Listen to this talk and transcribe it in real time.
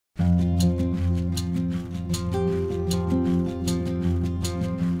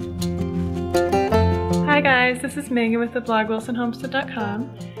guys, this is Megan with the blog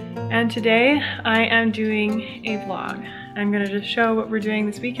WilsonHomestead.com, and today I am doing a vlog. I'm gonna just show what we're doing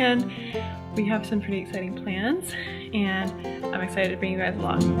this weekend. We have some pretty exciting plans and I'm excited to bring you guys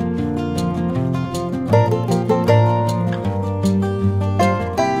along.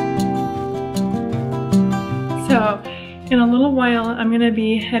 So in a little while I'm gonna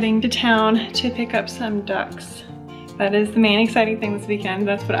be heading to town to pick up some ducks. That is the main exciting thing this weekend.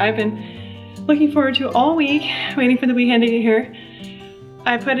 That's what I've been looking forward to all week, waiting for the weekend to get here.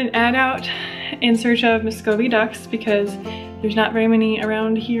 I put an ad out in search of Muscovy ducks because there's not very many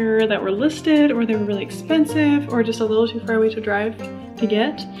around here that were listed, or they were really expensive or just a little too far away to drive to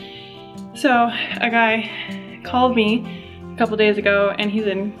get. So a guy called me a couple days ago and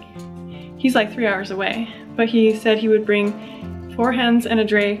he's like 3 hours away, but he said he would bring 4 hens and a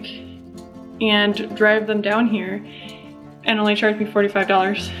drake and drive them down here and only charge me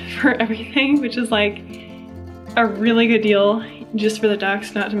 $45 for everything, which is like a really good deal just for the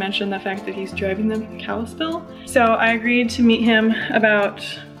ducks, not to mention the fact that he's driving them from Kalispell. So I agreed to meet him about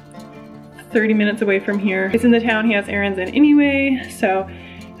 30 minutes away from here. He's in the town, he has errands in anyway, so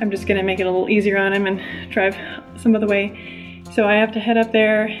I'm just gonna make it a little easier on him and drive some of the way. So I have to head up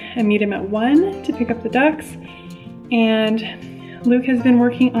there and meet him at 1 to pick up the ducks. And Luke has been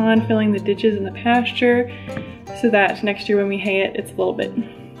working on filling the ditches in the pasture so that next year when we hay it, it's a little bit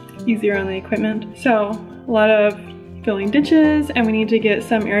easier on the equipment. So a lot of filling ditches, and we need to get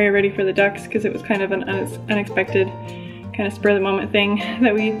some area ready for the ducks because it was kind of an unexpected kind of spur of the moment thing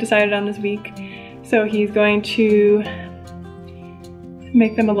that we decided on this week. So he's going to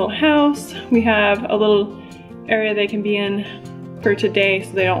make them a little house. We have a little area they can be in for today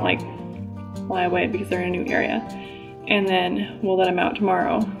so they don't like fly away because they're in a new area. And then we'll let them out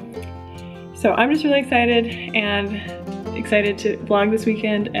tomorrow. So I'm just really excited to vlog this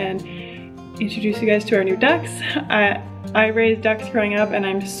weekend and introduce you guys to our new ducks. I raised ducks growing up and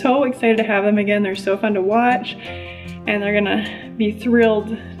I'm so excited to have them again. They're so fun to watch and they're gonna be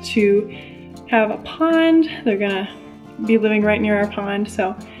thrilled to have a pond. They're gonna be living right near our pond,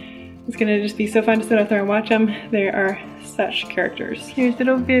 so it's gonna just be so fun to sit out there and watch them. They are such characters. Here's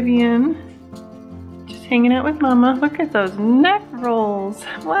little Vivian, just hanging out with Mama. Look at those neck rolls,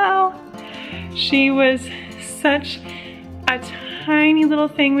 wow. She was such a tiny little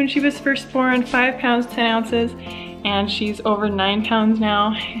thing when she was first born, 5 pounds, 10 ounces, and she's over 9 pounds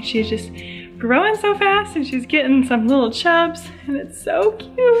now. She's just growing so fast and she's getting some little chubs and it's so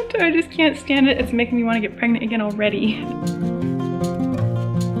cute. I just can't stand it. It's making me want to get pregnant again already.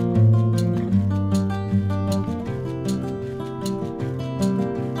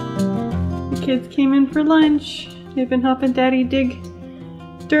 The kids came in for lunch. They've been helping Daddy dig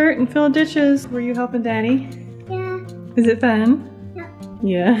dirt and fill ditches. Were you helping Daddy? Yeah. Is it fun? Yeah.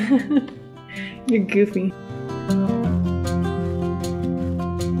 Yeah. You're goofy.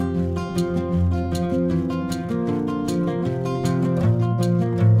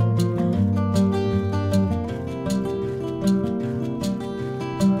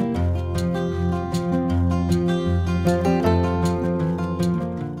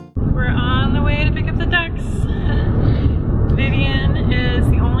 We're on the way to pick up the ducks. Vivian is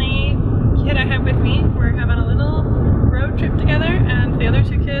the only kid I have with me. We're having a little road trip together, and the other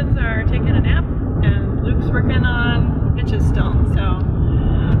 2 kids are taking a nap, and Luke's working on ditches still. So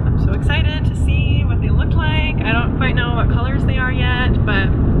I'm so excited to see what they look like. I don't quite know what colors they are yet, but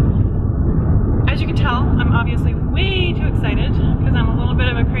as you can tell, I'm obviously way too excited because I'm a little bit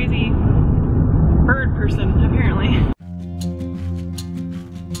of a crazy bird person, apparently.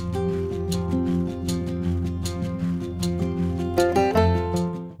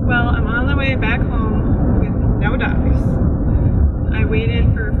 Well, I'm on the way back home with no ducks. I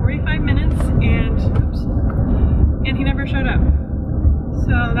waited for 45 minutes and he never showed up.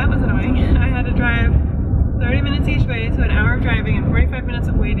 So that was annoying. I had to drive 30 minutes each way, so an hour of driving and 45 minutes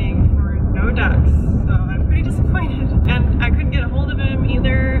of waiting for no ducks. So I'm pretty disappointed. And I couldn't get a hold of him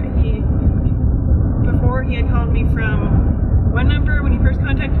either. Before he had called me from one number when he first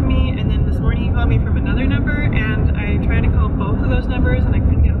contacted me, and then this morning he called me from another number, and I tried to call both of those numbers and I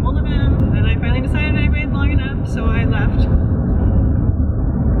couldn't get a hold of him. And then I finally decided I waited long enough, so I left.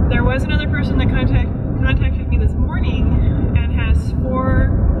 There was another person that contacted me this morning and has 4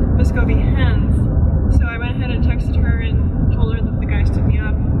 Muscovy hens. So I went ahead and texted her and told her that the guy stood me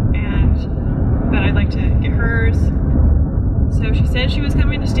up and that I'd like to get hers. So she said she was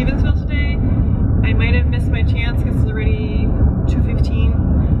coming to Stevensville today. I might have missed my chance because it's already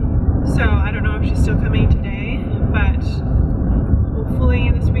 2:15. So I don't know if she's still coming today, but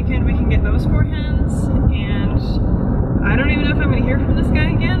hopefully this weekend we can get those 4 hens. And I don't even know if I'm going to hear from this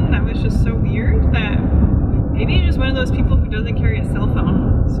guy again. That was just so weird that Maybe he's just one of those people who doesn't carry a cell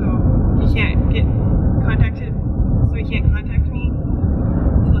phone, so he can't get contacted, so he can't contact me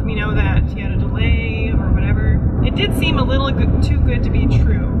to let me know that he had a delay or whatever. It did seem a little too good to be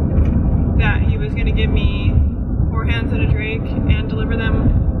true that he was going to give me 4 hens and a drake and deliver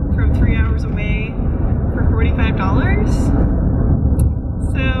them from 3 hours away for $45.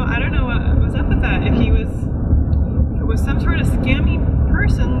 So I don't know what was up with that. If it was some sort of scammy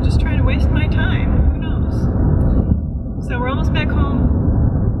person just trying to waste my time, who knows? So we're almost back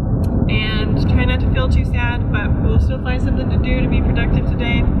home and try not to feel too sad, but we'll still find something to do to be productive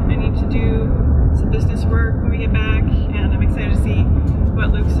today. I need to do some business work when we get back, and I'm excited to see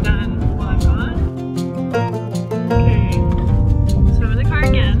what Luke's done while I'm gone. Okay, so I'm in the car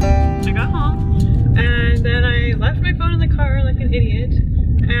again. I got home and then I left my phone in the car like an idiot,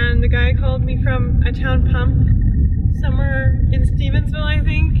 and the guy called me from a town pump somewhere in Stevensville, I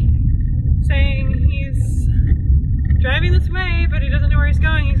think, saying he's driving this way but he doesn't know where he's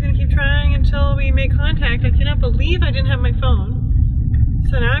going. He's going to keep trying until we make contact. I cannot believe I didn't have my phone.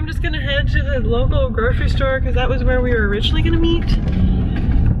 So now I'm just going to head to the local grocery store because that was where we were originally going to meet,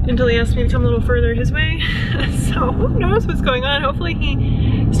 until he asked me to come a little further his way. So who knows what's going on. Hopefully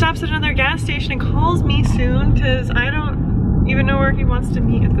he stops at another gas station and calls me soon, because I don't even know where he wants to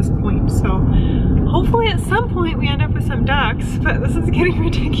meet at this point. So hopefully at some point we end up with some ducks, but this is getting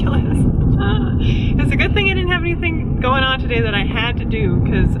ridiculous. It's a good thing I didn't have anything going on today that I had to do,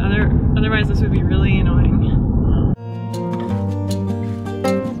 because otherwise this would be really annoying.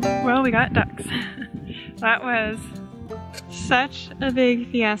 Well, we got ducks. That was such a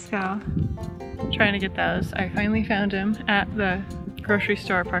big fiasco trying to get those. I finally found him at the grocery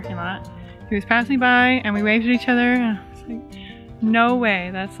store parking lot. He was passing by and we waved at each other, and I was like, no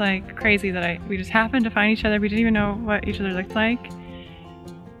way, that's like crazy that we just happened to find each other. We didn't even know what each other looked like.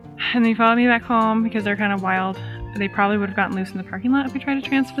 And then he followed me back home because they're kind of wild. They probably would have gotten loose in the parking lot if we tried to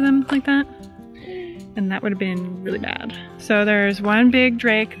transfer them like that. And that would have been really bad. So there's one big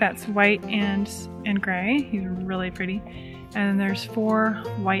drake that's white and gray. He's really pretty. And then there's 4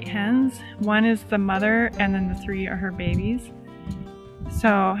 white hens. One is the mother, and then the 3 are her babies.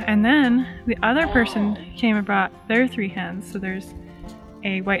 So, and then the other person came and brought their 3 hens. So there's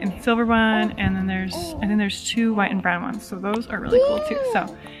a white and silver one, and then I think there's 2 white and brown ones. So those are really cool too.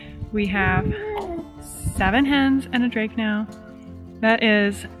 So we have 7 hens and a drake now. That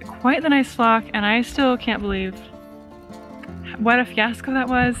is quite the nice flock, and I still can't believe what a fiasco that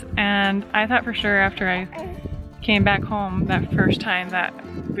was. And I thought for sure after I came back home that first time that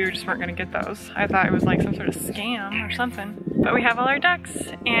we just weren't gonna get those. I thought it was like some sort of scam or something. But we have all our ducks,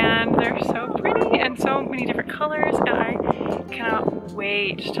 and they're so pretty and so many different colors, and I cannot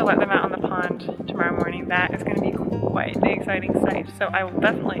wait to let them out on the pond tomorrow morning. That is gonna be quite the exciting sight. So I will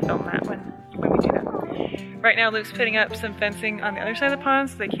definitely film that when we do that. Right now Luke's putting up some fencing on the other side of the pond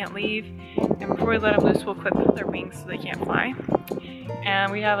so they can't leave. And before we let them loose, we'll clip their wings so they can't fly.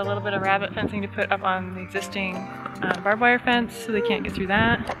 And we have a little bit of rabbit fencing to put up on the existing barbed wire fence so they can't get through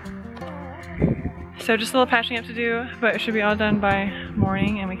that. So just a little patching up to do, but it should be all done by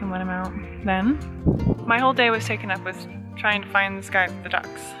morning and we can let them out then. My whole day was taken up with trying to find this guy with the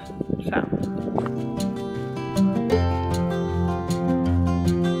ducks. So.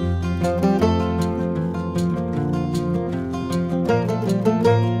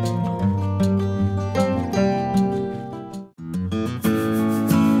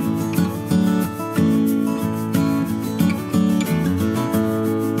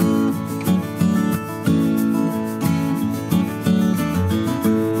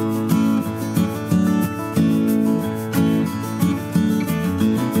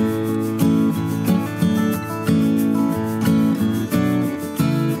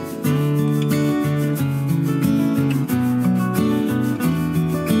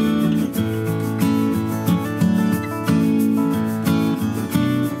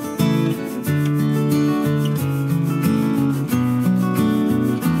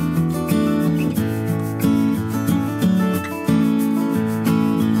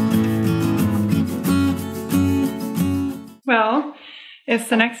 Well, it's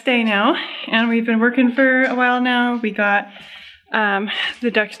the next day now, and we've been working for a while now. We got the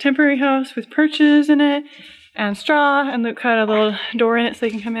duck's temporary house with perches in it and straw, and Luke cut a little door in it so they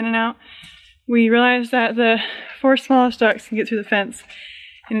can come in and out. We realized that the 4 smallest ducks can get through the fence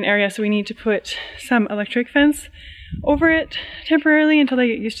in an area, so we need to put some electric fence over it temporarily until they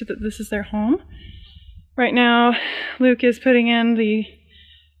get used to that this is their home. Right now, Luke is putting in the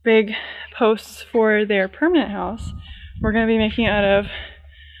big posts for their permanent house. We're going to be making it out of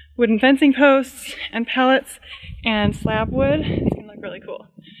wooden fencing posts and pallets and slab wood. It's going to look really cool.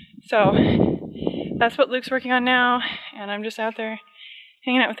 So that's what Luke's working on now, and I'm just out there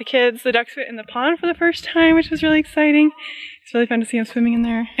hanging out with the kids. The ducks fit in the pond for the first time, which was really exciting. It's really fun to see them swimming in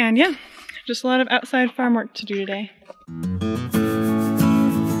there. And yeah, just a lot of outside farm work to do today.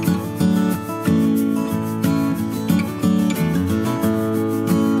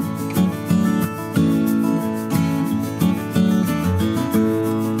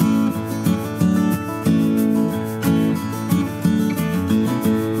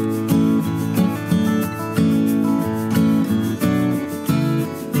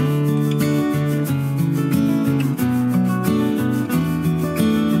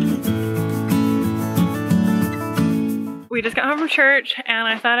 We just got home from church and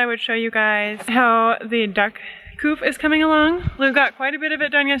I thought I would show you guys how the duck coop is coming along. Luke got quite a bit of it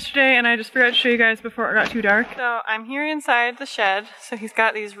done yesterday and I just forgot to show you guys before it got too dark. So I'm here inside the shed. So he's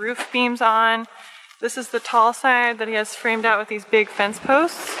got these roof beams on. This is the tall side that he has framed out with these big fence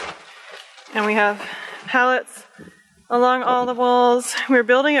posts. And we have pallets along all the walls. We're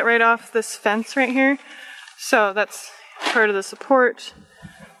building it right off this fence right here. So that's part of the support.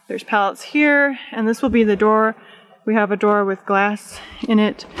 There's pallets here and this will be the door. We have a door with glass in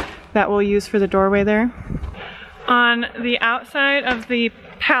it that we'll use for the doorway there. On the outside of the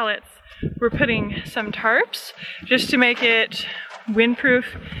pallets, we're putting some tarps just to make it windproof,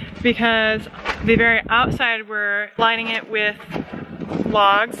 because the very outside we're lining it with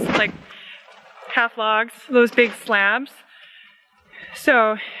logs, like half logs, those big slabs.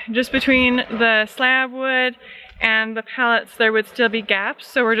 So just between the slab wood and the pallets there would still be gaps,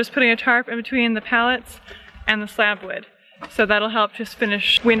 so we're just putting a tarp in between the pallets and the slab wood. So that'll help just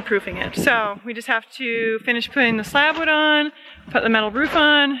finish windproofing it. So we just have to finish putting the slab wood on, put the metal roof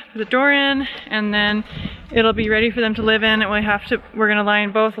on, put the door in, and then it'll be ready for them to live in. And we're gonna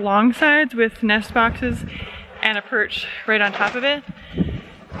line both long sides with nest boxes and a perch right on top of it.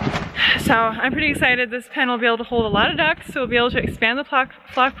 So I'm pretty excited. This pen will be able to hold a lot of ducks, so we'll be able to expand the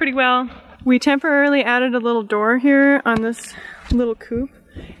flock pretty well. We temporarily added a little door here on this little coop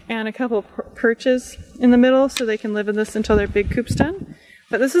and a couple perches in the middle so they can live in this until their big coop's done.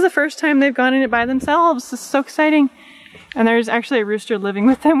 But this is the first time they've gone in it by themselves. This is so exciting. And there's actually a rooster living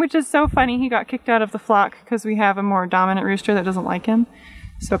with them, which is so funny. He got kicked out of the flock because we have a more dominant rooster that doesn't like him.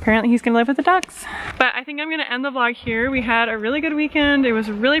 So apparently he's gonna live with the ducks. But I think I'm gonna end the vlog here. We had a really good weekend. It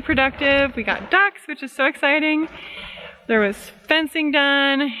was really productive. We got ducks, which is so exciting. There was fencing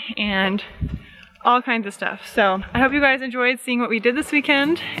done and all kinds of stuff. So I hope you guys enjoyed seeing what we did this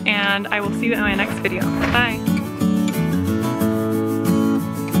weekend, and I will see you in my next video. Bye.